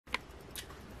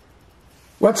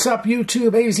What's up,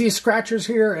 YouTube? AZ Scratchers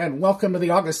here, and welcome to the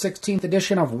August 16th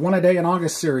edition of One A Day in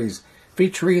August series,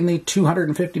 featuring the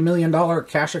 $250 million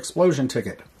cash explosion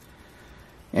ticket.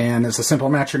 And it's a simple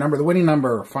match your number, the winning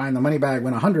number. Find the money bag,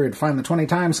 win 100. Find the 20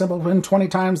 times symbol, win 20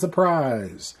 times the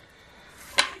prize.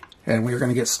 And we're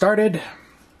going to get started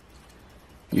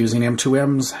using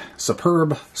M2M's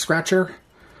superb scratcher.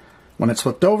 When it's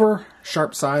flipped over,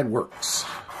 sharp side works.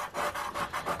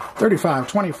 35,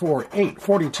 24, 8,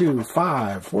 42,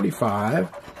 5, 45,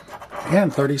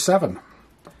 and 37.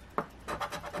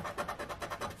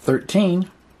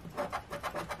 13,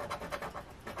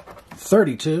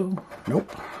 32,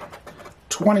 nope,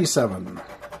 27,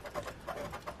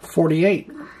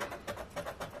 48,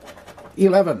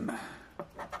 11,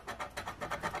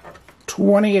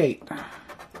 28,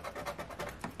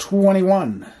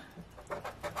 21,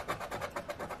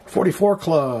 44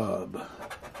 club,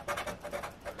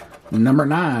 number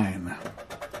 9,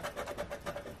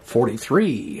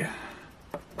 43,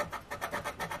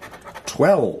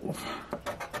 12,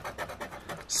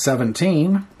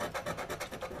 17,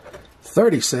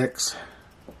 36,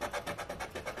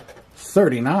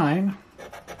 39,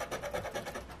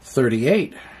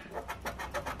 38,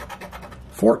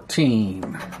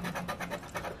 14,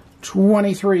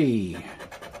 23,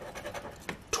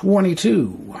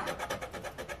 22,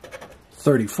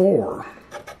 34,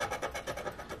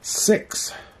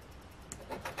 6,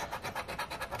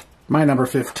 my number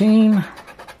 15,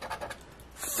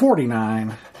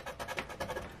 49,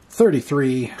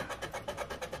 33,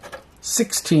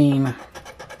 16,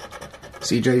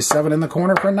 CJ7 in the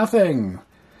corner for nothing.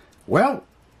 Well,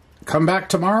 come back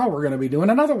tomorrow, we're going to be doing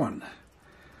another one.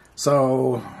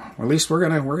 So, at least we're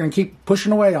going to keep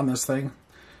pushing away on this thing.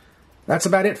 That's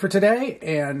about it for today,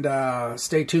 and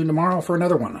stay tuned tomorrow for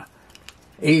another one.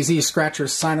 AZ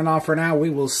Scratchers signing off for now.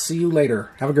 We will see you later.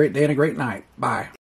 Have a great day and a great night. Bye.